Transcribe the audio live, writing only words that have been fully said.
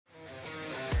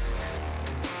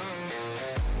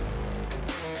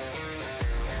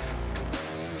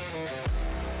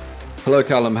Hello,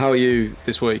 Callum. How are you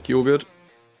this week? You all good?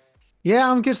 Yeah,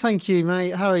 I'm good, thank you,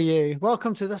 mate. How are you?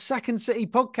 Welcome to the Second City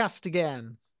podcast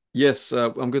again. Yes,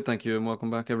 I'm good, thank you, and welcome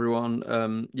back,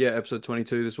 everyone. Yeah, episode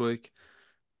 22 this week.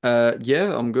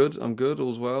 Yeah, I'm good. I'm good.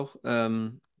 All's well.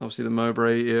 Obviously the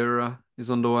Mowbray era is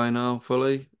underway now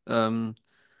fully. And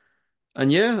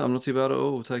yeah, I'm not too bad at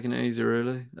all. Taking it easy,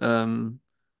 really.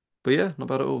 But yeah, not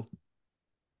bad at all.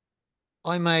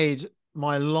 I made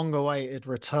my long-awaited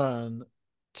return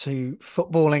to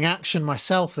footballing action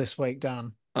myself this week,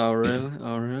 Dan. Oh, really?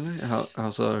 Oh, really? How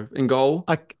so? In goal?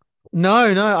 I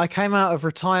no, I came out of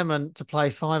retirement to play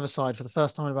five-a-side for the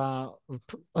first time in about.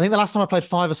 I think the last time I played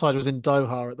five-a-side was in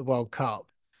Doha at the World Cup.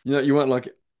 You know, you weren't like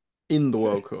in the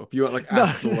World Cup. You weren't like No,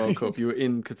 at the World Cup. You were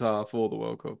in Qatar for the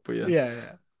World Cup. But yes.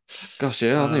 yeah, Gosh,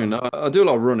 yeah, I don't even yeah. know. I do a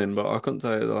lot of running, but I couldn't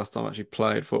tell you the last time I actually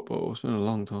played football. It's been a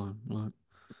long time. Like,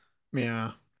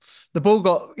 Yeah. The ball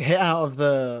got hit out of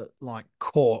the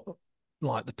court,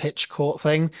 like the pitch court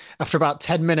thing after about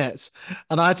 10 minutes.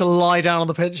 And I had to lie down on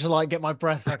the pitch to get my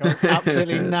breath back. I was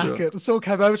absolutely sure. knackered. Someone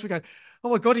came over to me going, "Oh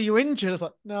my God, are you injured?" I was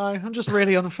like, "No, I'm just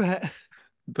really unfit."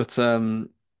 But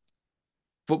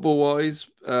football wise,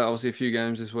 obviously a few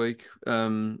games this week.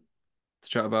 To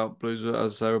chat about Blues,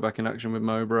 as I say, we're back in action with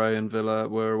Mowbray and Villa.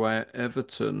 We're away at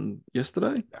Everton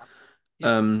yesterday. Yeah. Yep.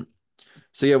 Um,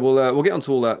 so yeah, we'll get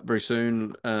onto all that very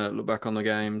soon. Look back on the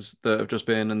games that have just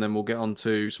been, and then we'll get on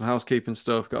to some housekeeping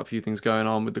stuff. Got a few things going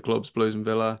on with the clubs, Blues and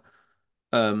Villa.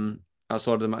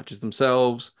 Outside of the matches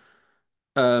themselves.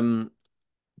 Um,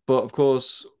 But of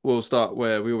course, we'll start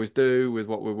where we always do with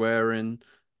what we're wearing.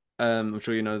 I'm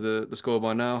sure you know the score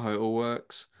by now, how it all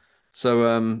works.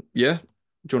 So yeah,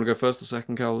 do you want to go first or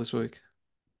second, Cal, this week?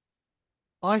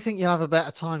 I think you'll have a better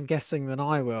time guessing than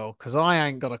I will because I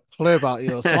ain't got a clue about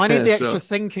yours. So I need the extra Sure,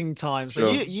 thinking time.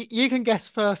 So sure, you can guess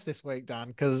first this week, Dan,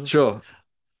 because sure.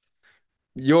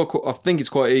 I think it's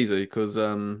quite easy because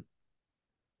so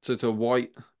it's a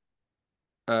white.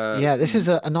 yeah, this Y- is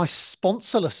a nice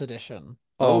sponsorless edition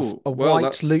of oh a well,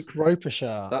 white Luke Roper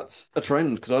shirt. that's a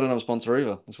trend because I don't have a sponsor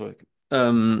either this week.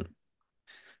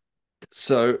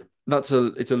 So it's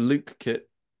a Luke kit,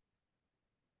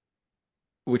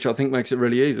 which I think makes it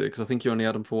really easy because I think you only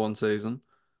had them for one season.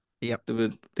 Yep.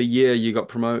 The year you got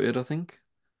promoted, I think.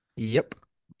 Yep.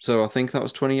 So I think that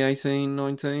was 2018,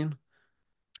 19.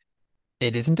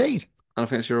 It is indeed. And I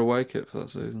think it's your away kit for that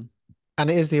season. And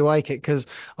it is the away kit because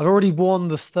I've already worn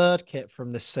the third kit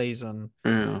from this season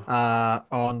Yeah.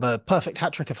 on the perfect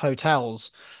hat trick of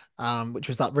hotels, which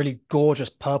was that really gorgeous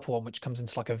purple one, which comes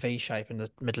into like a V shape in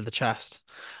the middle of the chest.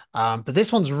 But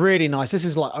this one's really nice. This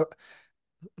is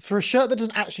for a shirt that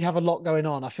doesn't actually have a lot going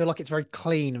on, I feel like it's very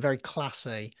clean and very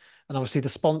classy. And obviously the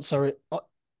sponsor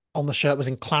on the shirt was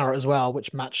in claret as well,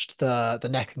 which matched the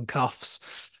neck and cuffs.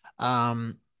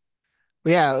 Um,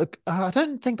 But yeah, I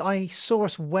don't think I saw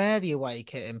us wear the away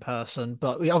kit in person,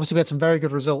 but we had some very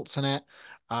good results in it.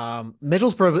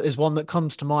 Middlesbrough is one that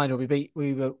comes to mind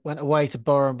where went away to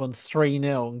Borough and won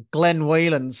 3-0 and Glenn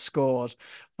Whelan scored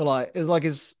for it was like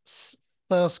his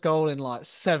first goal in like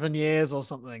 7 years or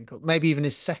something, or maybe even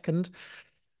his second.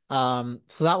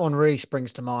 So that one really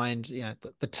springs to mind.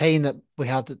 The team that we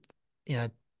had, you know,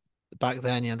 back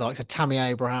then, the likes of Tammy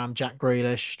Abraham, Jack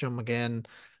Grealish, John McGinn,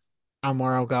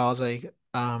 Anwar El Ghazi.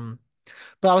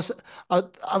 But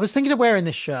I was thinking of wearing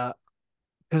this shirt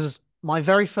because my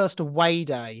very first away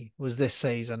day was this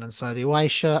season, and so the away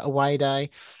shirt away day.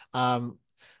 Um,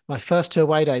 my first two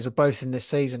away days were both in this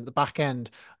season at the back end.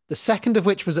 The second of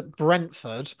which was at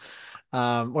Brentford,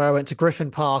 where I went to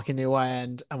Griffin Park in the away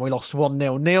end, and we lost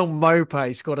 1-0. Neil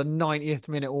Mopay scored a 90th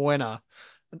minute winner.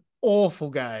 An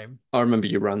awful game. I remember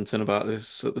you ranting about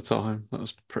this at the time. That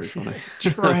was pretty funny.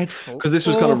 Dreadful. Because this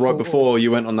was kind of right Awful, before you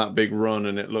awful. went on that big run,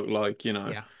 and it looked like,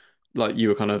 Yeah. like you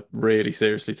were kind of really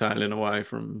seriously tailing away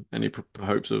from any pr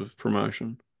hopes of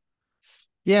promotion.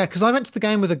 Yeah, because I went to the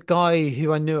game with a guy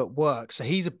who I knew at work. So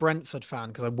he's a Brentford fan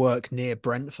because I work near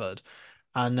Brentford.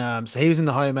 And so he was in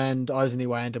the home end, I was in the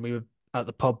away end, and we were at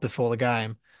the pub before the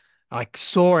game. I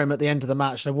saw him at the end of the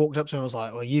match, and I walked up to him and was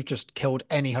like, "Well, you've just killed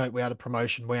any hope we had a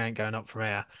promotion. We ain't going up from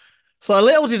here." So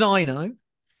little did I know.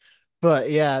 But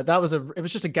yeah, it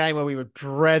was just a game where we were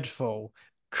dreadful.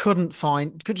 Could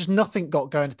just nothing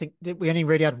got going. I think that we only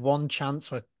really had one chance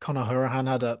where Conor Hourihane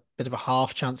had a bit of a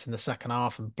half chance in the second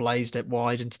half and blazed it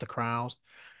wide into the crowd.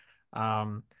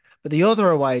 Um, but the other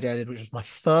away day I did, which was my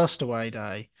first away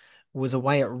day, was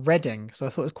away at Reading. So I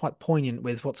thought it was quite poignant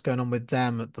with what's going on with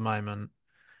them at the moment,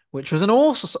 which was an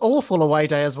awful away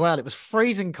day as well. It was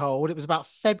freezing cold. It was about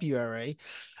February,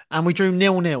 and we drew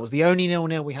 0-0. It was the only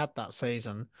 0-0 we had that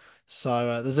season.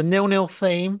 So there's a 0-0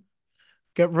 theme.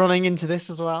 get running into this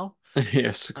as well.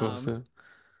 Yes, of course. Um, Yeah.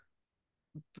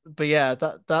 but yeah,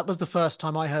 that was the first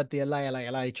time I heard the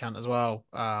LA chant as well.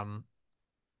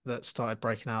 That started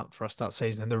breaking out for us that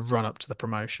season in the run up to the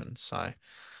promotion. So,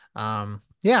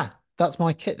 yeah, that's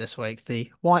my kit this week.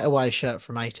 The white away shirt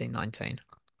from 1819.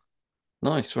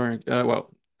 Nice, very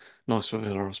well, nice for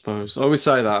Villa, I suppose. I always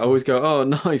say that. I always go, "Oh,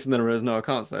 nice," and then I realize, no, I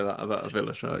can't say that about a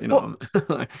Villa shirt. You know Well, what I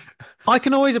mean? Like, I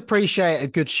can always appreciate a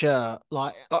good shirt,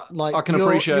 like I like can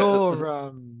appreciate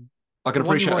I can the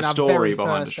one you appreciate wore a in our story very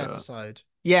behind a first shirt. episode.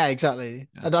 Yeah, exactly.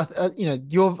 Yeah,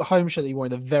 And your home shirt that you wore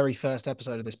in the very first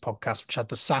episode of this podcast, which had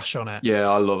the sash on it, yeah,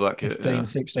 I love that kit. 15, Yeah,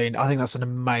 16. I think that's an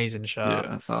amazing shirt.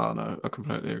 yeah. Oh no, I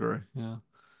completely agree. Yeah,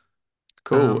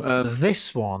 cool.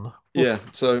 This one, Yeah. oof,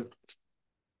 So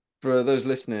for those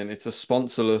listening, it's a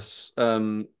sponsorless,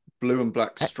 blue and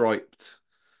black E- striped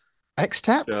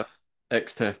X-Tep. shirt.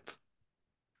 X-Tep.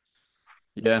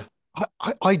 Yeah,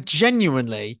 I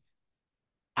genuinely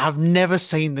have never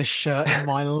seen this shirt in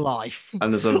my life.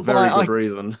 and there's a very good Like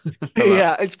reason for that.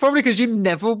 yeah, it's probably because you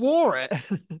never wore it.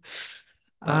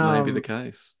 That may be the Um,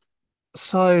 case.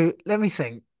 so let me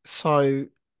think. So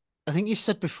I think you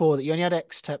said before that you only had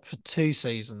X-Tep for 2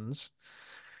 seasons,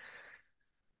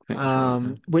 I think that's right.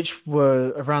 Yeah. which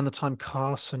were around the time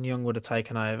Carson Young would have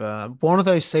taken over. One of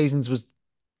those seasons was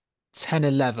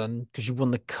 10-11 because you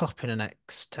won the cup in an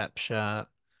X-Tep shirt.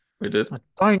 We did.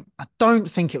 I don't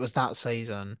think it was that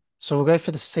season. So we'll go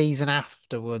for the season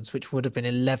afterwards, which would have been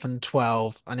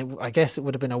 11-12, and I guess it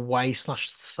would have been away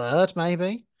slash third,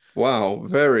 maybe. Wow,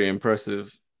 very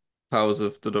impressive powers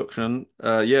of deduction.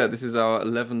 Yeah, this is our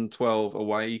 11-12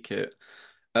 away kit.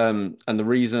 And the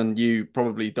reason you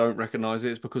probably don't recognize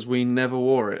it is because we never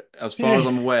wore it. As far as Yeah.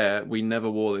 I'm aware, we never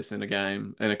wore this in a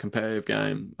game, in a competitive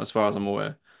game, as far as I'm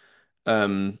aware.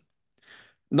 Um,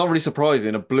 Not really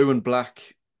surprising, a blue and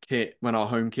black kit when our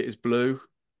home kit is blue,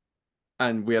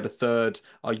 and we had a third,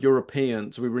 our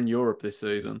European, so we were in Europe this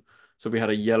season. So we had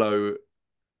a yellow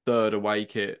third away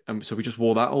kit, and so we just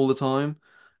wore that all the time.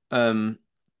 Um,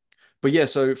 But yeah,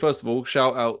 so first of all,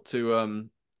 shout out to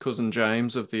cousin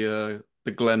James of the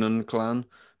Glennon clan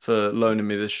for loaning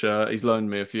me this shirt. He's loaned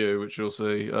me a few, which you'll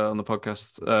see on the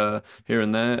podcast here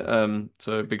and there.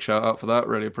 So big shout out for that.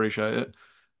 Really appreciate it.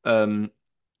 Um,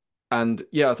 and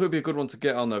yeah, I thought it'd be a good one to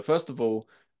get on though. First of all,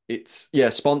 it's yeah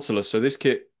sponsorless. So this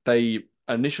kit they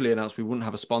initially announced we wouldn't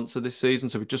have a sponsor this season,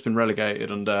 so we've just been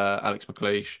relegated under Alex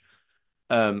McLeish.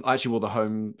 I actually wore the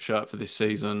home shirt for this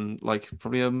season, like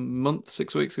probably a month,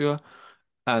 6 weeks ago.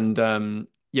 And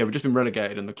yeah, we've just been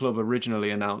relegated, and the club originally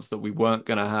announced that we weren't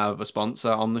going to have a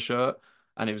sponsor on the shirt,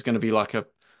 and it was going to be like a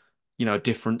a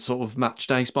different sort of match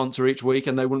day sponsor each week,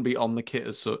 and they wouldn't be on the kit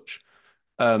as such.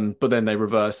 But then they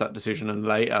reversed that decision and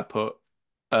later put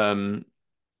um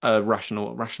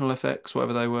rational effects,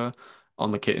 whatever they were,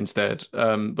 on the kit instead.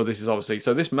 But this is obviously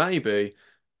so this may be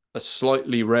a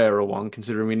slightly rarer one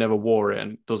considering we never wore it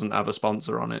and doesn't have a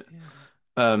sponsor on it.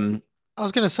 Yeah. Um, I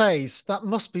was going to say that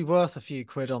must be worth a few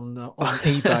quid on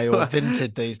eBay or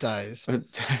Vinted these days.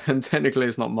 And technically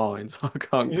it's not mine, so I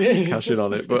can't cash in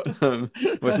on it. But well,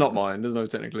 it's not mine. There's no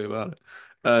technically about it.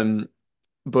 Um,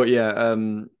 but yeah,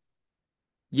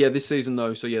 yeah, this season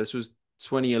though. So yeah, this was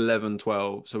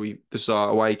 2011-12. So this is our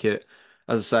away kit.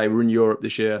 As I say, we're in Europe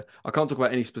this year. I can't talk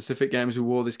about any specific games we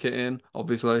wore this kit in,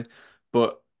 obviously,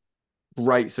 but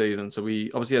great season. So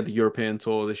we obviously had the European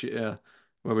tour this year,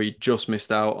 where we just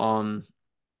missed out on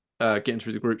getting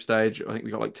through the group stage. I think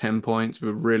we got like 10 points. We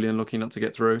were really unlucky not to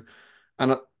get through.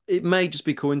 And it may just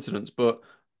be coincidence, but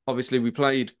obviously we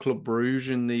played Club Bruges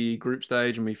in the group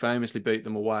stage and we famously beat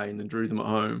them away and then drew them at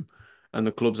home. And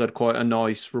the clubs had quite a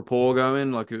nice rapport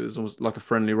going, like it was almost like a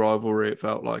friendly rivalry, it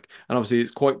felt like. And obviously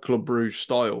it's quite Club Bruges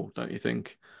style, don't you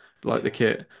think? Like the Yeah.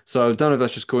 kit. So I don't know if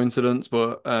that's just coincidence,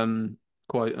 but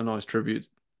quite a nice tribute,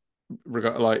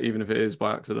 like even if it is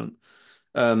by accident.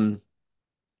 Um,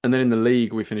 and then in the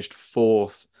league we finished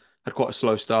fourth, had quite a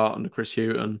slow start under Chris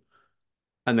Hughton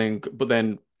and then but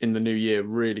then in the new year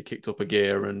really kicked up a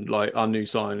gear and like our new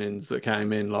signings that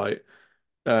came in like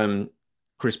um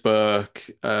Chris Burke,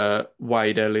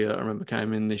 Wade Elliott, I remember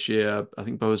came in this year. I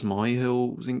think Boaz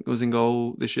Myhill was in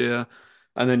goal this year,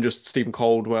 and then just Stephen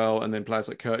Caldwell, and then players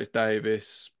like Curtis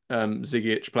Davis,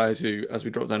 Zigic, players who, as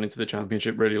we dropped down into the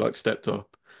championship, really like stepped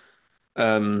up.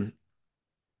 Um,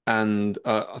 and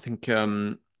I think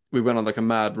we went on like a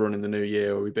mad run in the new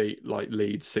year where we beat like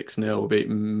Leeds 6-0, we beat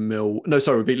no,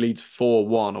 sorry, we beat Leeds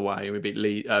 4-1 away, and we beat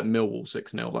Millwall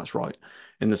 6-0, that's right,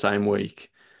 in the same week.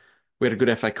 We had a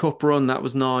good FA Cup run, that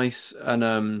was nice.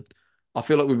 And I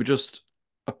feel like we were just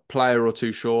a player or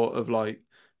two short of like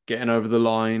getting over the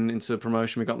line into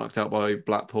promotion. We got knocked out by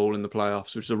Blackpool in the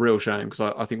playoffs, which is a real shame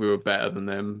because I think we were better than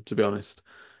them, to be honest.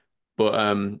 But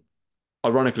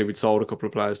ironically, we'd sold a couple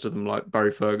of players to them, like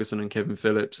Barry Ferguson and Kevin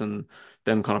Phillips, and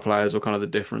them kind of players were kind of the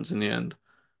difference in the end.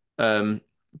 Um,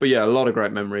 but yeah, a lot of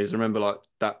great memories. I remember like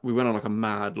that we went on like a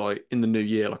mad, like in the new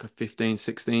year, like a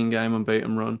 15-16 game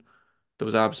unbeaten run that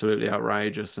was absolutely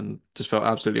outrageous and just felt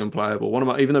absolutely unplayable. One of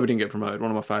my, even though we didn't get promoted,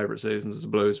 one of my favorite seasons as a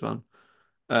Blues fan.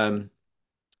 Um,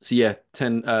 so yeah,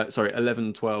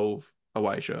 11-12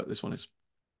 away shirt. This one is.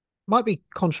 Might be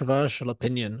controversial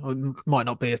opinion, or might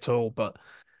not be at all, but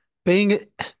being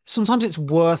sometimes it's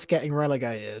worth getting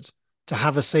relegated to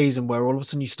have a season where all of a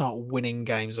sudden you start winning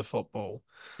games of football.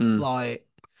 Mm, Like,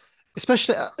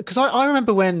 especially because I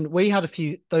remember when we had a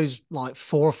few those like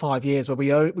 4 or 5 years where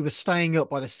we were staying up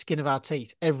by the skin of our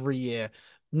teeth every year,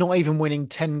 not even winning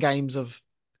 10 games of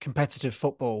competitive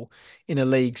football in a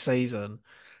league season.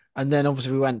 And then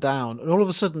obviously we went down, and all of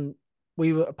a sudden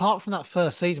we were apart from that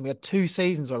first season, we had 2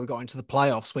 seasons where we got into the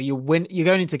playoffs where you're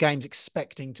going into games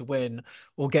expecting to win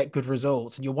or get good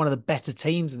results, and you're one of the better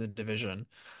teams in the division.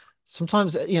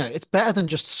 Sometimes, it's better than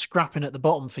just scrapping at the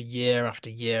bottom for year after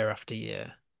year after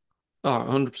year. oh,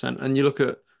 100%. And you look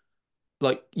at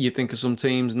like you think of some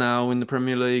teams now in the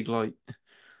Premier League,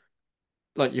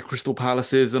 like your Crystal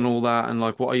Palaces and all that, and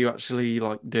like what are you actually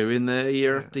like doing there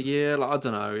year Yeah. after year? Like I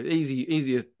don't know,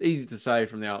 easy to say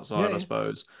from the Yeah, outside, I yeah.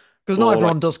 suppose. Because not Or like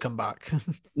everyone does come back.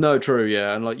 no, true,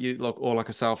 yeah, and like you like or like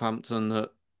a Southampton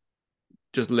that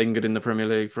just lingered in the Premier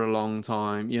League for a long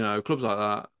time. You know, clubs like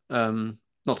that.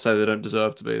 Not to say they don't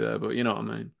deserve to be there, but you know what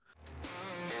I mean.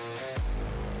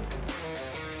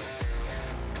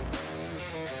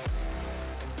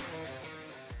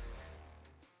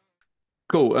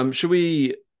 Cool. Should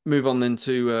we move on then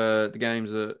to the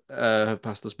games that have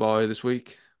passed us by this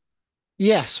week?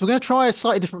 Yes, we're going to try a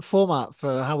slightly different format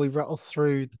for how we rattle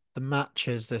through the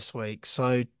matches this week.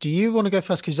 So, do you want to go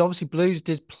first? Because obviously Blues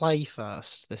did play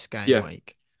first this game Yeah,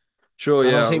 week. sure.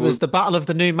 And Yeah. obviously, it was Well, the battle of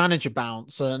the new manager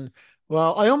bounce. And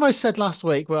well, I almost said last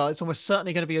week, well, it's almost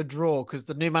certainly going to be a draw because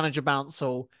the new manager bounce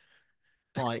will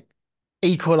like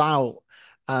equal out.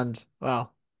 And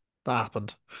well, that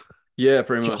happened. yeah,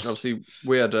 pretty much. Just. Obviously,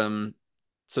 we had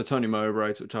so Tony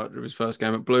Mowbray took charge of his first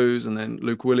game at Blues, and then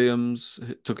Luke Williams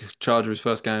took charge of his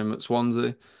first game at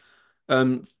Swansea.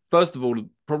 First of all,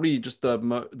 probably just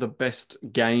the best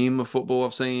game of football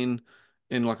I've seen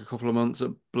in like a couple of months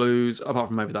at Blues, apart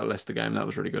from maybe that Leicester game. That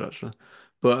was really good actually.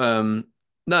 But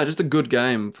no, just a good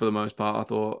game for the most part, I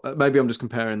thought. Maybe I'm just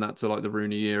comparing that to like the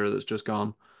Rooney era that's just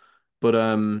gone. But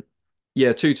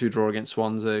yeah, 2-2 draw against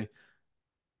Swansea.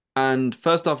 And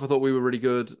first off, I thought we were really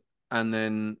good, and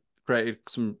then created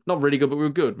some not really good, but we were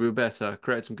good. We were better.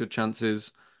 Created some good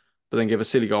chances, but then gave a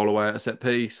silly goal away at a set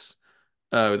piece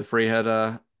with a free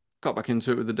header. Got back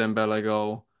into it with the Dembele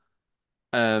goal.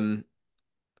 Um,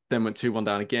 then went 2-1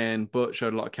 down again, but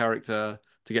showed a lot of character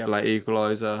to get a late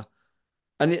equaliser.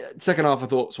 And second half, I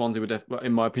thought Swansea were,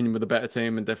 in my opinion, were the better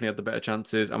team and definitely had the better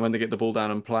chances. And when they get the ball down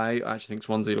and play, I actually think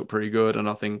Swansea look pretty good. And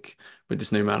I think with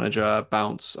this new manager,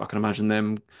 Bounce, I can imagine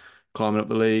them climbing up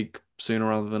the league sooner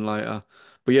rather than later.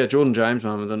 But yeah, Jordan James,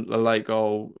 man, with a late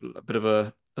goal, a bit of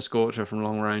a scorcher from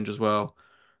long range as well.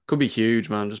 Could be huge,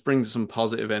 man. Just brings some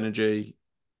positive energy,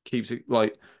 keeps it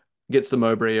like gets the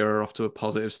Mowbray era off to a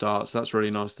positive start. So that's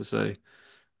really nice to see.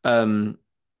 Um,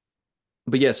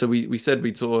 but yeah, so we said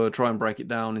we'd sort of try and break it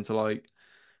down into like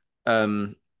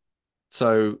um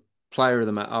so player of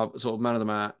the match, sort of man of the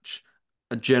match,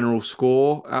 a general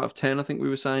score out of 10, I think we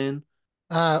were saying.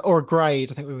 Or a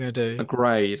grade, I think we were going to A do.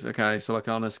 grade, okay, so like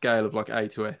on a scale of like A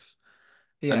to F.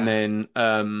 And Yeah. then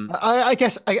I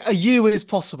guess a U is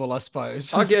possible, I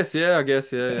suppose. I guess,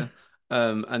 yeah.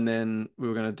 And then we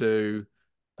were gonna do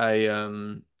a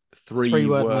 3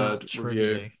 word three-word match review.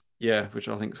 review. Yeah, which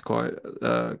I think is quite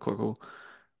cool.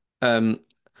 Um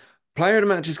Player of the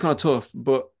match is kind of tough,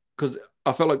 but because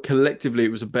I felt like collectively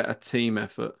it was a better team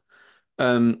effort. So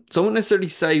I wouldn't necessarily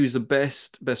say he was the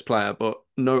best player, but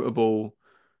notable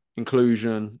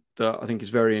inclusion that I think is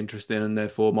very interesting, and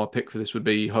therefore my pick for this would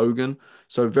be Hogan.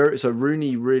 So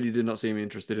Rooney really did not seem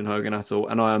interested in Hogan at all,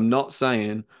 and I am not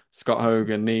saying Scott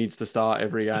Hogan needs to start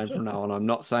every game from now on. I'm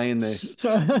not saying this,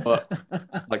 but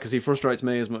like because he frustrates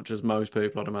me as much as most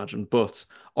people, I'd imagine. But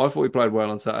I thought he played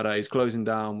well on Saturday. His closing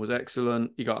down was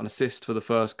excellent. He got an assist for the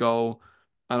first goal,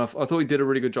 and I thought he did a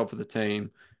really good job for the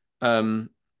team. Um,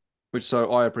 which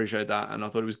so I appreciate that, and I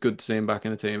thought it was good to see him back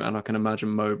in the team. And I can imagine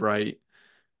Mowbray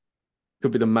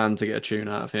could be the man to get a tune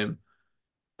out of him.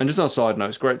 And just on a side note,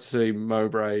 it's great to see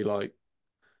Mowbray. Like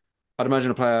I'd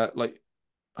imagine a player like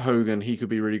Hogan, he could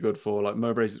be really good for. Like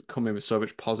Mowbray's come in with so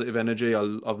much positive energy.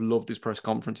 I've loved his press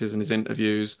conferences and his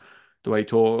interviews, the way he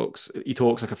talks. He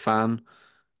talks like a fan.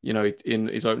 You know, in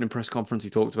his opening press conference, he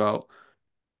talked about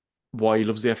why he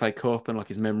loves the FA Cup and like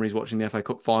his memories watching the FA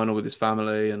Cup final with his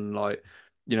family and like,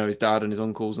 his dad and his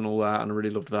uncles and all that. And I really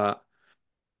loved that.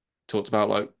 Talked about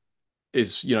like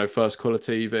his, first color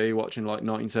TV, watching like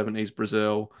 1970s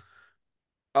Brazil.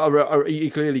 He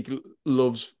clearly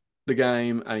loves the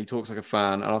game and he talks like a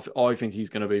fan. And I think he's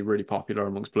going to be really popular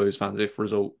amongst Blues fans if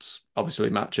results obviously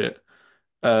match it.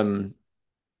 Um,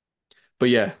 but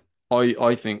yeah,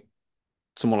 I think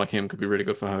someone like him could be really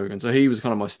good for Hogan. So he was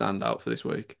kind of my standout for this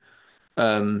week.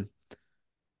 Um,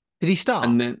 Did he start?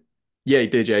 and then yeah, he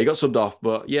did. Yeah, he got subbed off.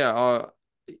 But yeah,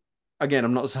 again,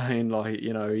 I'm not saying like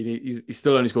he's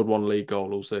still only scored one league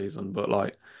goal all season, but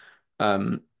like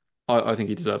um, I think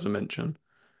he deserves a mention.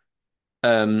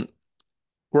 Um,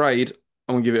 grade,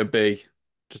 I'm gonna give it a B,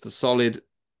 just a solid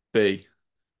B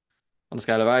on a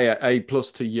scale of A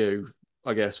plus to U.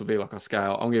 I guess would be like a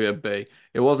scale. I'm gonna give it a B.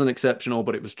 It wasn't exceptional,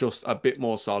 but it was just a bit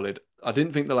more solid. I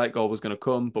didn't think the late goal was gonna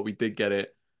come, but we did get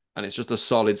it, and it's just a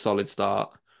solid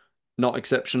start. Not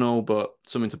exceptional, but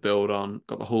something to build on.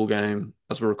 Got the whole game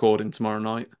as we're recording tomorrow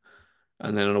night,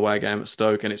 and then an away game at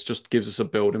Stoke, and it just gives us a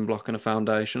building block and a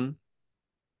foundation.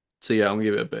 So yeah, I'm gonna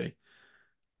give it a B.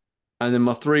 And then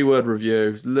my three-word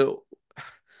review, little,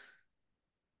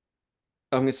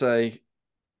 I'm gonna say,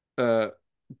 uh,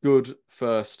 good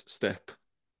first step.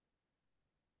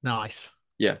 Nice.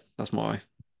 Yeah, that's my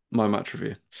match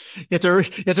review. You have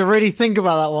to really think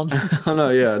about I know,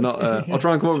 yeah, not. I'll that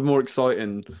try and come up with more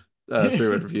exciting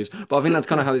three-word one. reviews, but I think that's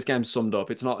kind of Yeah. how this game's summed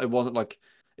up. It's not. It wasn't like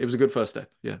it was a good first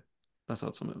step. Yeah, that's how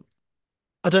it's summed up.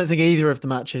 I don't think either of the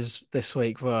matches this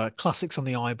week were classics on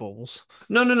the eyeballs.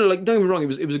 No, no, no. Like, don't get me wrong.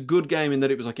 It was a good game in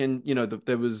that it was like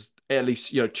there was at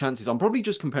least chances. I'm probably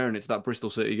just comparing it to that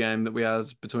Bristol City game that we had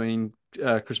between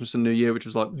Christmas and New Year, which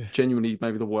was like Yeah. genuinely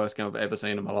maybe the worst game I've ever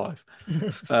seen in my life.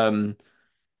 Um,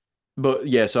 but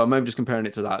yeah, so I'm maybe just comparing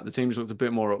it to that. The team just looked a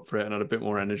bit more up for it and had a bit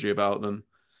more energy about them.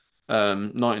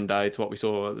 Night and day to what we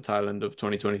saw at the tail end of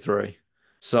 2023.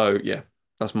 So yeah,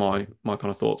 that's my kind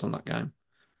of thoughts on that game.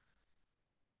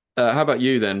 How about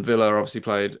you then? Villa obviously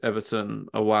played Everton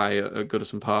away at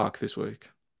Goodison Park this week.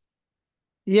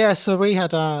 Yeah, so we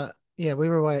had we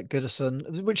were away at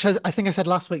Goodison, which has I think I said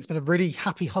last week, it's been a really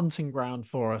happy hunting ground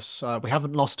for us. We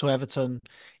haven't lost to Everton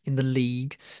in the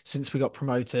league since we got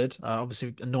promoted.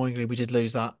 Obviously, annoyingly, we did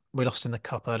lose that. We lost in the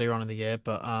cup earlier on in the year,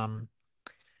 but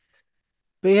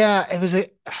yeah,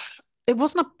 it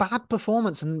wasn't a bad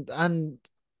performance, and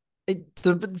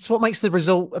it's what makes the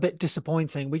result a bit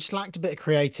disappointing. We just lacked a bit of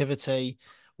creativity.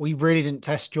 We really didn't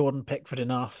test Jordan Pickford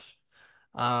enough.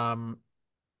 Um,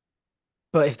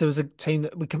 But if there was a team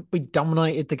that we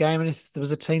dominated the game, and if there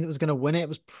was a team that was going to win it, it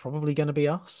was probably going to be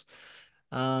us.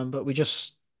 But we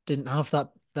just didn't have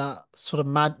that sort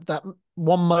of that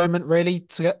one moment really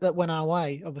to get that went our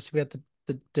way. Obviously, we had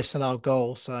the disallowed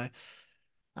goal, so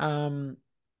um,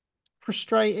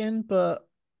 frustrating. But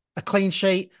a clean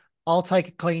sheet, I'll take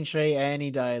a clean sheet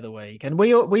any day of the week. And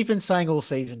we've been saying all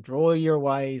season, draw your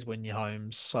aways, win your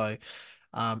homes. So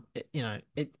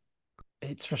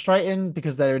it's frustrating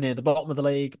because they're near the bottom of the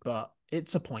league, but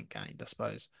it's a point gained, I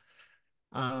suppose.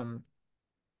 Um,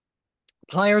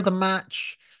 Player of the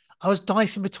match, I was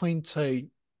dicing between two.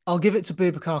 I'll give it to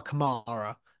Boubacar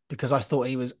Kamara because I thought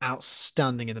he was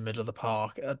outstanding in the middle of the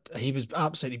park. He was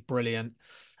absolutely brilliant.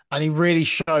 And he really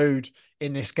showed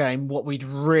in this game what we'd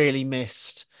really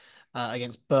missed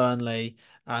against Burnley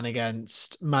and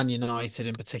against Man United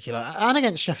in particular, and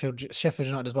against Sheffield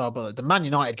United as well. But the Man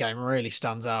United game really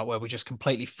stands out where we just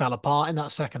completely fell apart in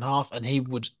that second half, and he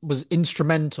was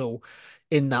instrumental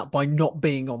in that by not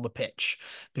being on the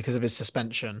pitch because of his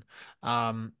suspension.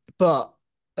 But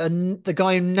and the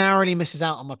guy who narrowly misses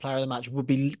out on my player of the match would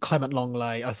be Clement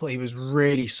Longley. I thought he was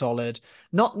really solid.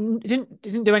 Not didn't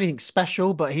do anything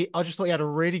special, but I just thought he had a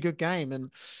really good game. And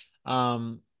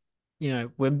um,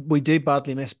 when we do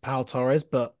badly miss Pau Torres,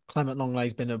 but Clement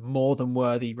Longley's been a more than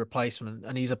worthy replacement,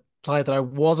 and he's a player that I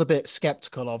was a bit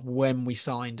skeptical of when we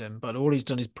signed him, but all he's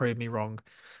done is prove me wrong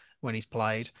when he's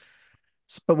played.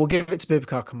 But we'll give it to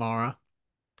Boubacar Kamara.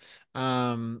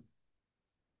 Um,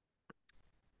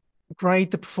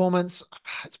 Grade the performance.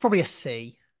 It's probably a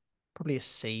C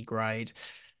grade.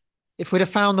 If we'd have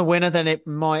found the winner, then it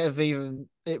might have even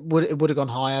it would have gone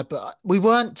higher. But we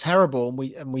weren't terrible,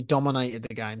 and we dominated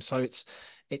the game. So it's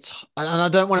and I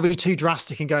don't want to be too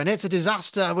drastic and going, it's a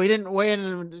disaster. We didn't win,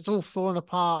 and it's all falling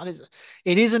apart. And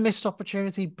it is a missed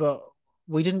opportunity, but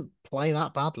we didn't play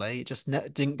that badly. It just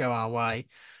didn't go our way.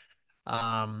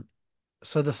 Um,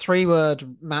 So the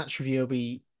three-word match review will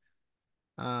be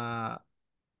uh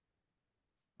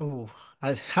oh,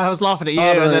 I was laughing at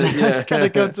I you, and then don't. it's kind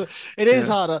of Yeah, good to it is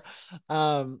yeah. harder.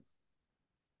 Um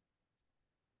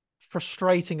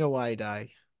Frustrating away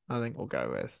day, I think we'll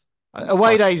go with.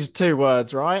 Away I, day's two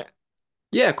words, right?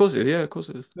 yeah, of course it is. Yeah, of course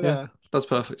it is. Yeah, Yeah. that's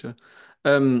perfect. Yeah.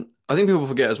 I think people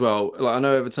forget as well. Like I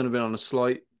know Everton have been on a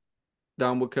slight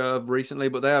downward curve recently,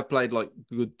 but they have played like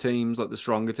good teams, like the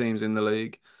stronger teams in the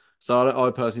league. So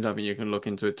I personally don't think you can look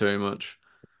into it too much.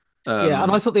 Yeah,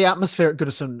 and I Um, thought the atmosphere at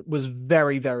Goodison was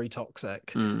very, very toxic.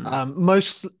 mm,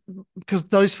 Most because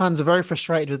those fans are very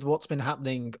frustrated with what's been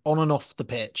happening on and off the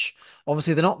pitch.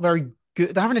 Obviously, they're not very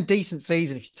good. They're having a decent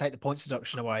season. If you take the points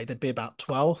deduction away, they'd be about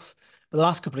 12th. But the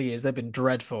last couple of years, they've been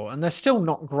dreadful, and they're still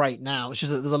not great now. It's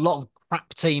just that there's a lot of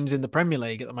crap teams in the Premier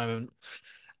League at the moment.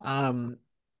 Um,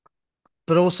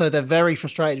 but also, they're very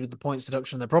frustrated with the points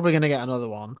deduction. They're probably going to get another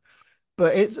one.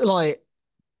 But it's like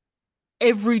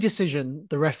every decision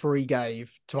the referee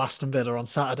gave to Aston Villa on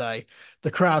Saturday,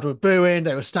 the crowd were booing,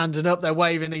 they were standing up, they're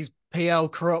waving these PL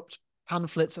corrupt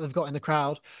pamphlets that they've got in the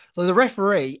crowd. So the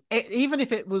referee, even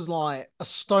if it was like a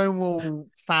stonewall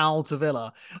foul to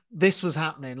Villa, this was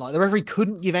happening. Like the referee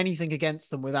couldn't give anything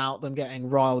against them without them getting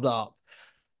riled up.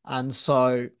 And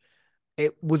so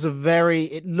it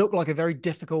looked like a very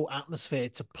difficult atmosphere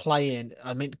to play in.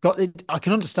 I mean, I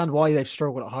can understand why they've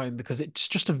struggled at home because it's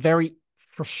just a very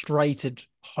frustrated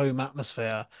home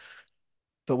atmosphere.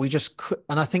 But we just could,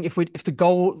 and I think if the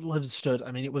goal had stood,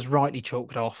 I mean, it was rightly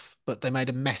chalked off, but they made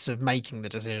a mess of making the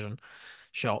decision.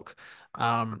 Shock.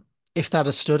 Um, if that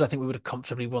had stood, I think we would have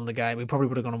comfortably won the game. We probably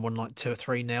would have gone and won like 2 or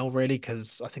 3-0, really,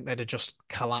 because I think they'd have just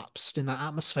collapsed in that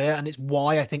atmosphere. And it's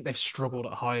why I think they've struggled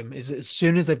at home. Is as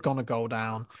soon as they've gone a goal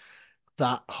down,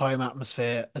 that home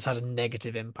atmosphere has had a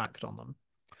negative impact on them.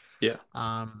 yeah,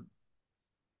 Um,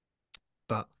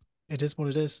 but it is what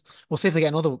it is. We'll see if they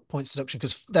get another points deduction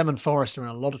because them and Forest are in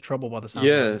a lot of trouble by the sounds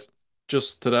of yeah. things.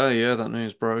 Just today, yeah, that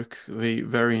news broke. It'll be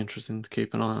very interesting to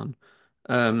keep an eye on.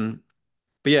 Um,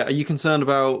 but yeah, are you concerned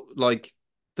about like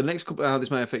the next couple, how this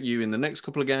may affect you in the next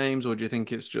couple of games, or do you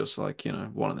think it's just like,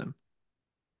 one of them?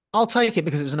 I'll take it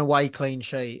because it was an away clean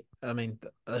sheet. I mean,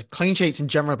 clean sheets in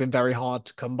general have been very hard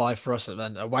to come by for us, and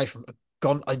then away from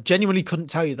gone. I genuinely couldn't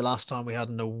tell you the last time we had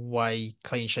an away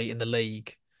clean sheet in the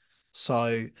league.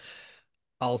 So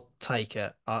I'll take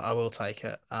it. I will take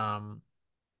it.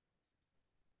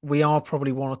 We are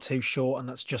probably one or two short, and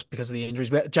that's just because of the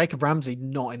injuries. Jacob Ramsey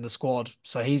not in the squad,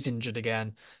 so he's injured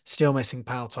again. Still missing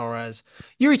Pau Torres.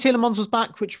 Yuri Tielemans was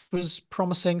back, which was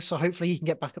promising, so hopefully he can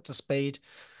get back up to speed.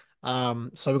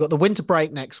 So we've got the winter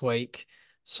break next week.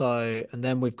 So, and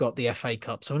then we've got the FA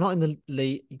Cup. So we're not in the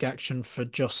league action for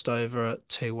just over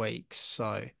 2 weeks.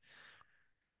 So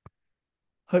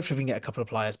hopefully we can get a couple of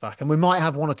players back, and we might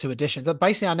have one or two additions.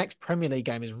 Basically, our next Premier League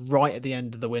game is right at the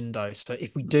end of the window. So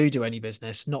if we do any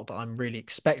business, not that I'm really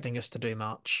expecting us to do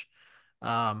much,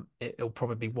 it'll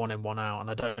probably be one in, one out, and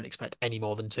I don't expect any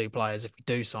more than two players if we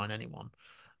do sign anyone.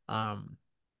 Um,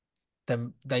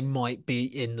 then they might be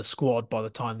in the squad by the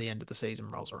time the end of the season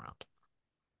rolls around.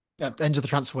 End of the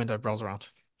transfer window rolls around.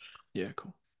 Yeah,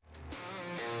 cool.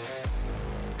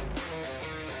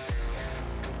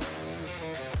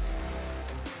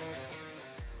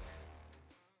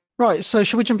 Right, so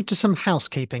shall we jump into some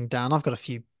housekeeping, Dan? I've got a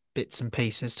few bits and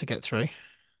pieces to get through.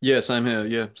 Yeah, same here.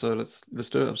 Yeah, so let's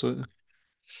do it. Absolutely.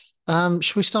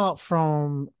 Should we start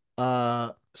from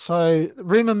so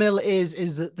rumor mill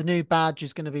is that the new badge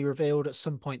is going to be revealed at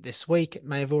some point this week. It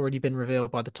may have already been revealed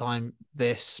by the time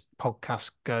this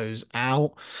podcast goes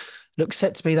out. Looks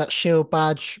set to be that shield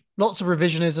badge. Lots of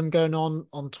revisionism going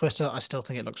on Twitter. I still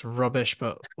think it looks rubbish,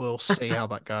 but we'll see how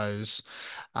that goes.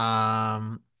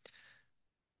 Um,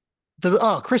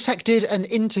 Chris Heck did an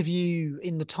interview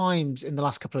in the Times in the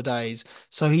last couple of days.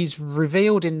 So he's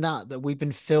revealed in that we've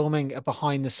been filming a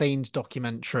behind the scenes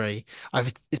documentary.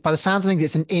 It's by the sounds of things,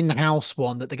 it's an in-house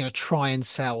one that they're going to try and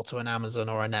sell to an Amazon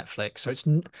or a Netflix. So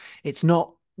it's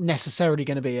not necessarily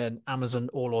going to be an Amazon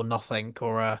all or nothing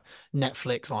or a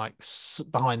Netflix like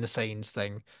behind the scenes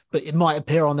thing, but it might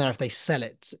appear on there if they sell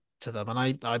it to them.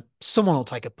 And someone will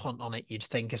take a punt on it, you'd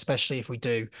think, especially if we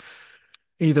do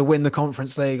either win the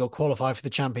Conference League or qualify for the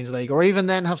Champions League, or even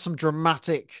then have some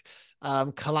dramatic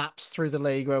collapse through the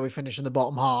league where we finish in the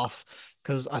bottom half.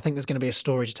 Because I think there's going to be a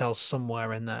story to tell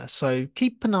somewhere in there. So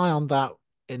keep an eye on that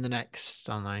in the next,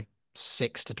 I don't know,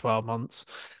 6 to 12 months,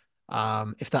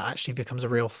 if that actually becomes a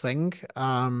real thing.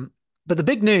 But the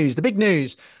big news,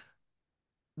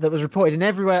 that was reported in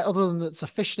everywhere other than that's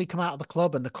officially come out of the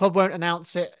club, and the club won't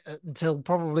announce it until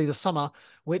probably the summer,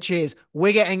 which is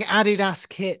we're getting Adidas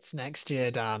kits next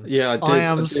year, Dan. Yeah, I I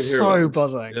am did hear about so this.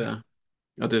 buzzing. Yeah,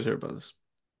 I did hear about this.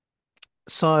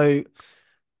 So,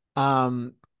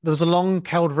 there was a long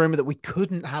held rumor that we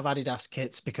couldn't have Adidas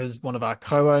kits because one of our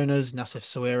co-owners, Nassif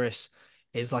Sawiris,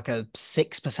 is like a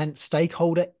 6%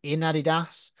 stakeholder in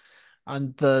Adidas.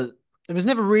 And it was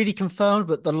never really confirmed,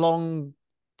 but the long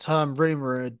term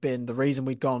rumor had been the reason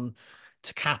we'd gone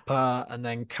to Kappa and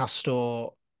then Castor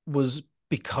was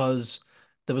because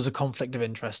there was a conflict of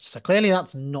interest. So clearly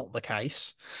that's not the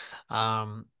case.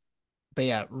 Um, but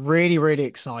yeah, really, really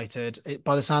excited.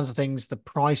 By the sounds of things, the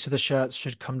price of the shirts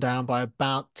should come down by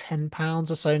about £10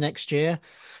 or so next year.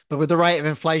 But with the rate of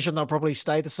inflation, they'll probably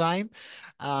stay the same.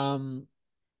 Um,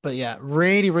 but yeah,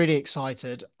 really, really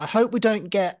excited. I hope we don't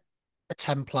get a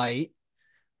template,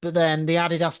 but then the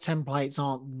Adidas templates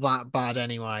aren't that bad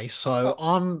anyway. So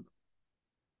I,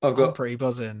 I've I'm got pretty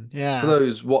buzzing. for Yeah.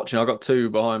 those watching, I've got two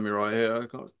behind me right here.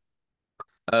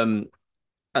 Um,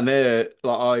 and they're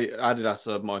like I Adidas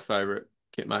are my favorite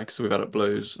kit makers we've had at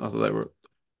Blues. I thought they were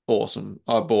awesome.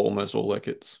 I bought almost all their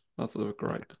kits. I thought they were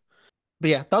great. But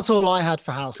yeah, that's all I had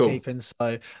for Cool. housekeeping.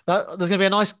 So there's gonna be a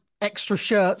nice extra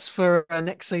shirts for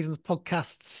next season's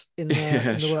podcasts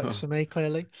Yeah, in the works sure. for me,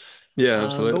 clearly. Yeah,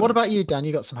 But what absolutely. about you, Dan?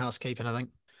 You got some housekeeping, I think.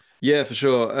 Yeah, for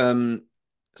sure.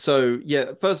 So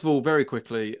yeah, first of all, very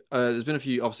quickly, there's been a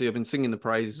few. Obviously, I've been singing the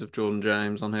praises of Jordan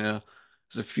James on here.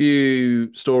 There's a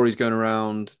few stories going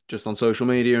around just on social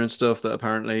media and stuff that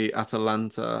apparently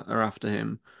Atalanta are after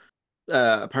him.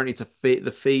 Apparently,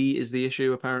 the fee is the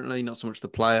issue. Apparently, not so much the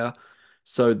player.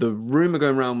 So the rumor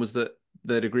going around was that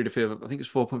they'd agreed a fee of I think it's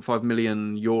 4.5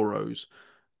 million euros.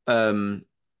 Um,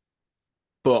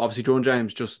 But obviously, Jordan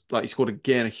James just like he scored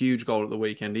again a huge goal at the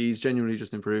weekend. He's genuinely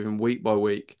just improving week by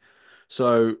week.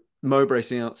 So Mowbray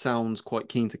sounds quite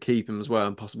keen to keep him as well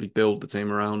and possibly build the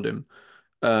team around him,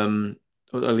 or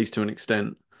at least to an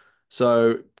extent.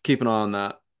 So keep an eye on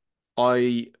that.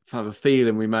 I have a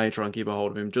feeling we may try and keep a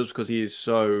hold of him just because he is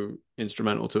so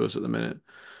instrumental to us at the minute.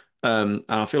 And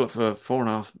I feel like for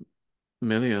 4.5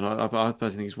 million, I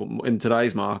personally think he's in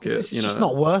today's market, It's just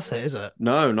not worth it, is it?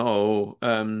 no, not at all.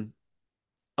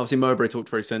 Obviously Mowbray talked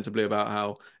very sensibly about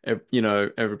how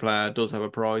every player does have a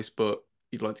price, but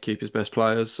he'd like to keep his best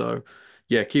players. So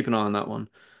yeah, keep an eye on that one.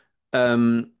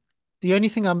 Um, The only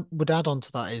thing I would add on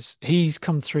to that is he's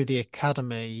come through the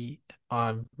academy,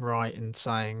 I'm right in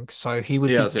saying. So he he would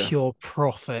be has, yeah, pure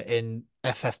profit in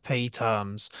FFP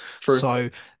terms. true. So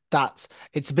that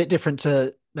it's a bit different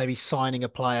to maybe signing a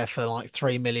player for like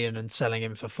 3 million and selling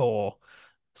him for 4.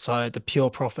 So the pure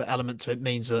profit element to it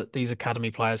means that these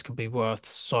academy players can be worth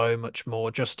so much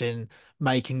more just in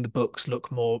making the books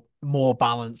look more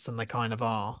balanced than they kind of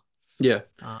are. Yeah,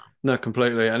 Uh, no,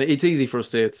 completely. And it's easy for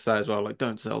us here to say as well, like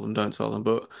don't sell them, don't sell them.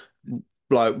 But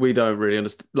like we don't really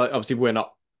understand. Like obviously we're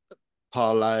not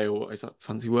parlay or is that a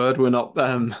fancy word? We're not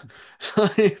we're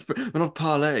not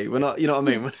parlay. We're not, you know what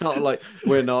I mean? We're not like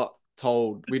we're not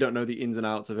told. We don't know the ins and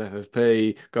outs of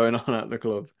FFP going on at the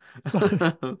club. I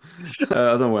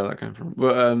don't know where that came from,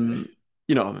 but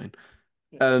you know what I mean.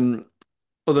 Um,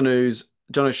 Other news: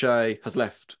 John O'Shea has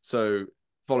left, so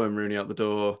following Rooney out the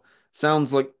door.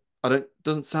 Sounds like I don't.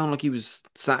 Doesn't sound like he was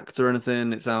sacked or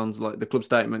anything. It sounds like the club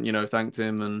statement, thanked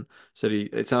him and said he.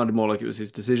 It sounded more like it was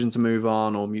his decision to move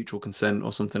on or mutual consent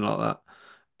or something like that.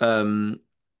 Um,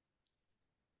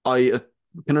 I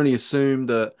can only assume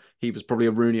that he was probably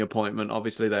a Rooney appointment.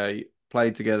 Obviously, they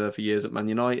played together for years at Man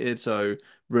United, so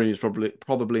Rooney was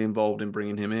probably involved in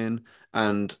bringing him in,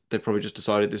 and they probably just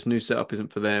decided this new setup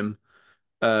isn't for them.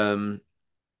 Um,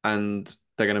 and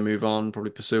they're going to move on,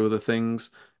 probably pursue other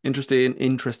things.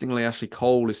 Interestingly, Ashley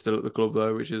Cole is still at the club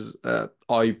though, which is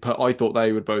I thought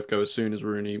they would both go as soon as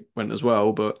Rooney went as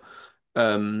well, but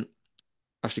um,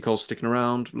 Ashley Cole's sticking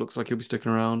around. Looks like he'll be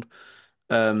sticking around.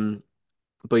 Um,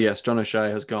 but yes, John O'Shea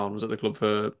has gone. Was at the club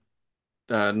for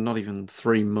not even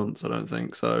 3 months, I don't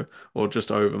think so, or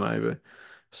just over maybe.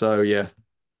 So yeah,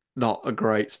 not a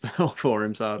great spell for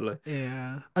him, sadly.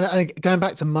 yeah. And going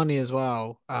back to money as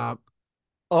well.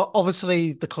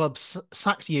 Obviously the club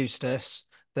sacked Eustace,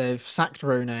 they've sacked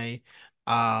Rooney.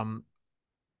 Um,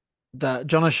 that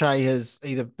John O'Shea has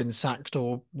either been sacked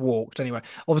or walked anyway.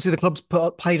 Obviously, the club's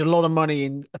paid a lot of money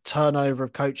in a turnover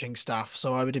of coaching staff,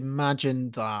 so I would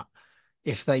imagine that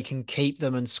if they can keep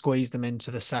them and squeeze them into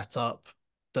the setup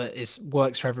that is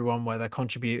works for everyone, where they're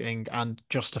contributing and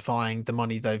justifying the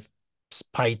money they've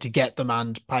paid to get them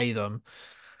and pay them,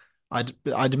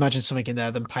 I'd imagine something in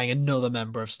there than paying another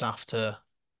member of staff to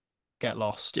get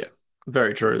lost. Yeah,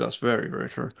 very true. That's very, very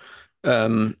true.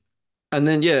 Um, And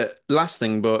then yeah, last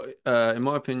thing, but in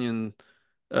my opinion,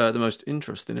 the most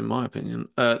interesting, in my opinion,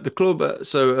 the club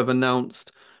so have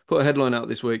announced, put a headline out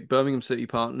this week. Birmingham City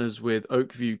partners with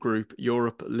Oakview Group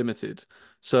Europe Limited.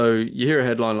 So you hear a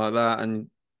headline like that, and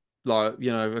like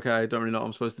okay, I don't really know what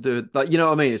I'm supposed to do. Like what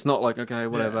I mean? It's not like okay, Yeah.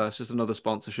 whatever. It's just another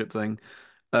sponsorship thing.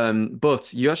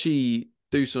 But you actually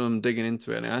do some digging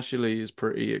into it, and it actually is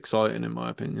pretty exciting in my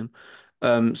opinion.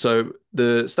 So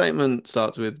the statement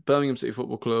starts with Birmingham City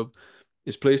Football Club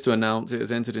is pleased to announce it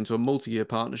has entered into a multi-year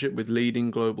partnership with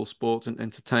leading global sports and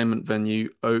entertainment venue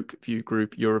Oak View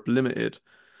Group Europe Limited.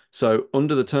 So,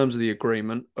 under the terms of the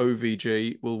agreement,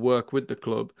 OVG will work with the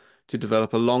club to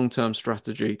develop a long-term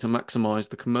strategy to maximise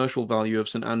the commercial value of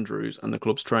St Andrews and the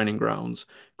club's training grounds,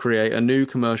 create a new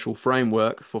commercial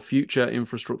framework for future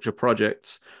infrastructure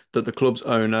projects that the club's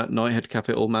owner, Knighthead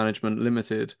Capital Management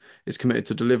Limited, is committed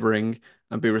to delivering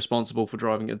and be responsible for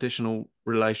driving additional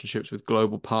relationships with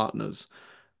global partners.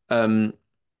 Um,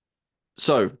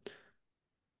 so,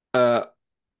 uh,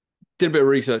 did a bit of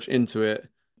research into it.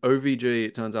 OVG,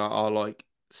 it turns out, are like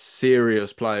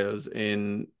serious players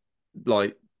in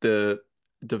like the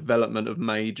development of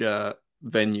major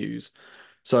venues.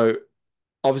 So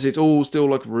obviously it's all still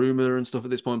like rumor and stuff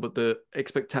at this point, but the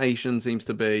expectation seems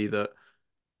to be that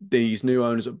these new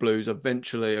owners of Blues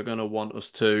eventually are going to want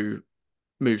us to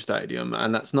move stadium,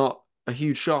 and that's not a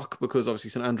huge shock because obviously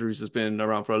St Andrews has been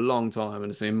around for a long time and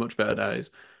has seen much better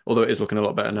days, although it is looking a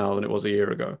lot better now than it was a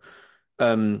year ago.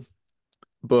 Um,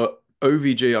 but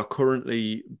OVG are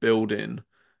currently building,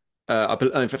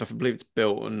 in fact, I believe it's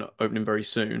built and opening very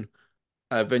soon,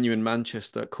 a venue in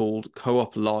Manchester called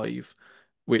Co-op Live,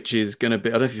 which is going to be,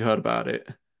 I don't know if you've heard about it.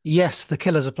 Yes, the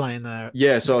Killers are playing there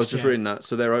Yeah, so I was next just year. reading that.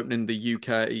 So they're opening the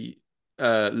UK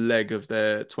leg of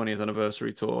their 20th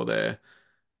anniversary tour there,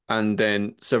 and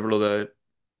then several other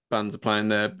bands are playing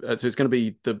there. So it's going to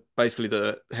be the basically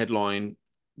the headline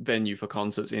venue for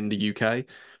concerts in the UK,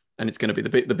 and it's going to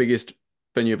be the biggest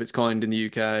venue of its kind in the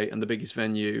UK and the biggest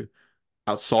venue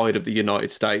outside of the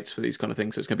United States for these kind of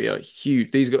things. So it's going to be a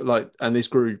huge. These got like, and this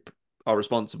group are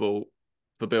responsible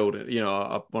for building.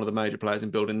 Are one of the major players in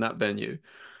building that venue.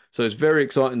 So it's very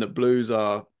exciting that Blues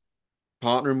are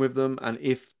partnering with them. And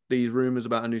if these rumors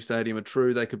about a new stadium are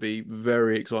true, they could be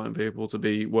very exciting people to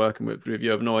be working with. If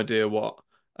you have no idea what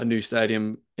a new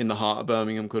stadium in the heart of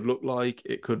Birmingham could look like,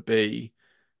 it could be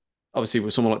obviously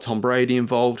with someone like Tom Brady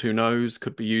involved, who knows,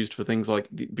 could be used for things like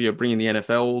bringing the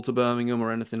NFL to Birmingham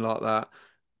or anything like that.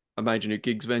 A major new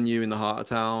gigs venue in the heart of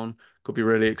town could be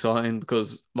really exciting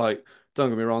because, like, don't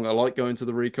get me wrong, I like going to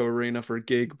the Rico Arena for a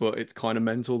gig, but it's kind of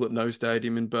mental that no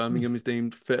stadium in Birmingham is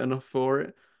deemed fit enough for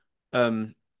it.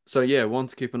 Um, so yeah, one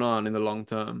to keep an eye on in the long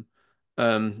term.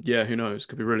 Yeah, who knows?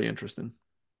 Could be really interesting.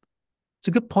 It's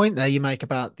a good point there you make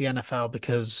about the NFL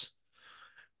because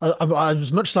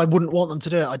as much as I wouldn't want them to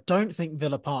do it, I don't think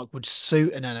Villa Park would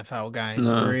suit an NFL game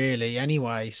No, really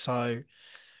anyway. So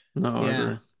no, I yeah,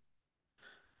 agree.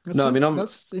 No, I mean,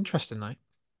 that's interesting though.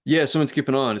 yeah, something to keep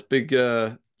an eye on. It's big,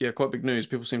 yeah, quite big news.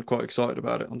 People seem quite excited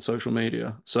about it on social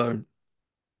media. So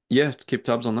yeah, keep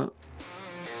tabs on that.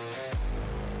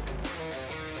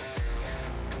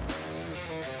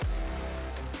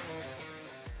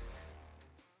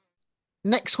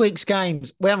 Next week's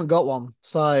games, we haven't got one,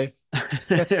 so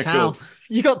go to Yeah, town. cool.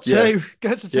 You got Yeah, two.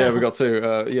 Go to yeah, we town. got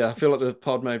two. Yeah, I feel like the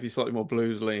pod may be slightly more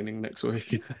blues leaning next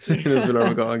week, seeing as Villa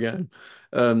haven't got a game.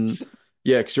 Um,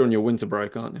 yeah, because you're on your winter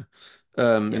break, aren't you?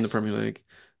 In the Yes. Premier League.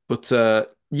 But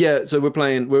yeah, so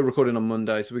we're recording on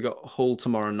Monday, so we got Hull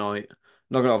tomorrow night.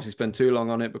 Not gonna obviously spend too long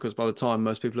on it because by the time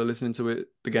most people are listening to it,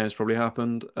 the game's probably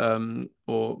happened,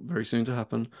 or very soon to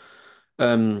happen.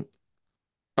 Um,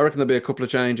 I reckon there'll be a couple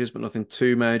of changes, but nothing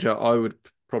too major. I would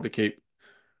probably keep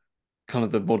kind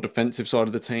of the more defensive side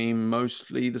of the team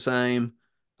mostly the same,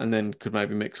 and then could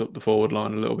maybe mix up the forward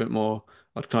line a little bit more.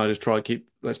 I'd kind of just try keep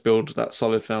let's build that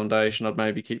solid foundation. I'd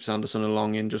maybe keep Sanderson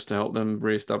along in just to help them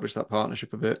re-establish that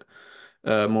partnership a bit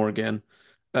more again.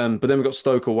 But then we've got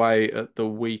Stoke away at the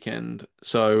weekend.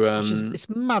 So Which is it's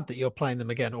mad that you're playing them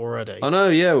again I already. know,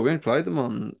 yeah, we're going to play them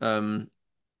on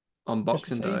Christmas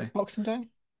Boxing Eve, Day. Boxing Day.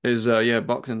 Is yeah,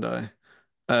 Boxing Day.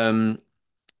 Um,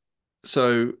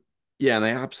 So yeah, and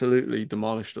they absolutely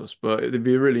demolished us. But it'd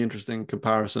be a really interesting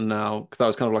comparison now because that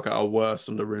was kind of like our worst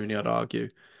under Rooney, I'd argue.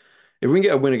 If we can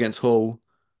get a win against Hull,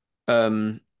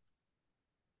 um,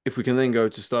 if we can then go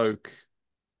to Stoke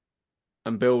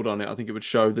and build on it, I think it would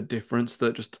show the difference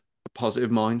that just a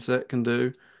positive mindset can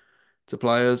do to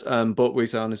players. But we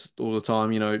say on this all the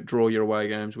time, draw your away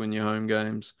games, win your home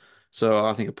games. So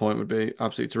I think a point would be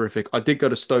absolutely terrific. I did go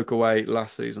to Stoke away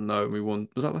last season though, and we won.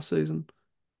 Was that last season?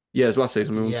 Yeah, it was last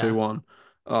season. We won Yeah. 2-1.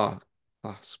 Ah.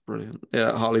 That's brilliant.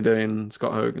 Yeah, Harley Dean,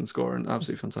 Scott Hogan scoring,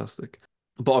 absolutely fantastic.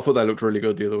 But I thought they looked really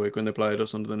good the other week when they played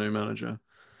us under the new manager.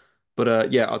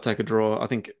 But yeah, I'll take a draw. I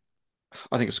think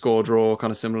a score draw,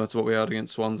 kind of similar to what we had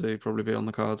against Swansea, probably be on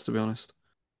the cards, to be honest.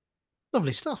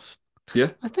 Lovely stuff.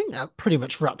 Yeah. I think that pretty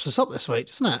much wraps us up this week,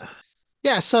 doesn't it?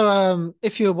 Yeah, so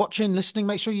if you're watching, listening,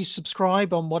 make sure you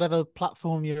subscribe on whatever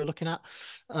platform you're looking at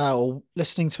or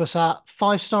listening to us at.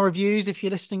 5-star reviews if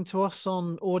you're listening to us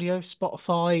on audio,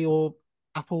 Spotify or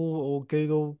Apple or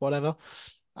Google, whatever.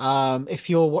 If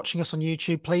you're watching us on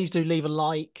YouTube, please do leave a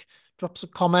like, drop us a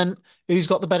comment. Who's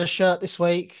got the better shirt this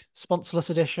week? Sponsorless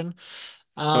edition.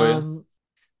 Oh yeah. Um,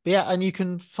 but yeah, and you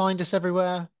can find us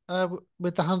everywhere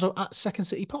with the handle at Second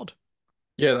City Pod.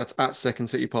 Yeah, that's at Second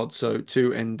City Pod, so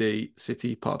 2ND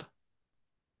City Pod.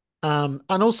 And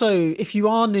also, if you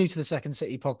are new to the Second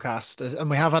City podcast, and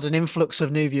we have had an influx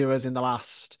of new viewers in the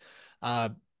last uh,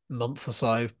 month or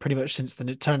so, pretty much since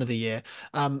the turn of the year.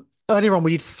 Earlier on,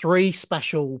 we did 3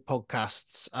 special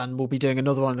podcasts, and we'll be doing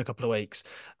another one in a couple of weeks.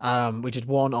 We did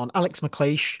one on Alex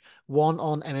McLeish, one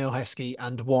on Emil Heskey,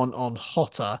 and one on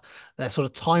Hotter. They're sort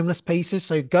of timeless pieces,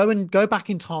 so go back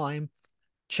in time,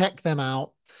 check them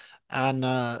out, and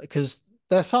because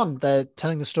they're fun. They're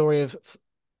telling the story of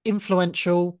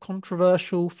influential,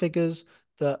 controversial figures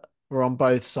that were on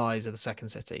both sides of the Second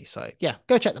City. So yeah,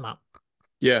 go check them out.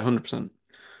 Yeah, 100%.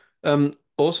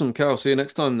 Awesome, Cal. See you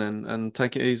next time then, and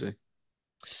take it easy.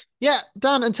 Yeah,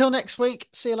 Dan, until next week,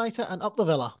 see you later and up the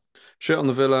villa. Shit on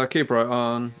the Villa, keep right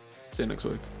on. See you next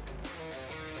week.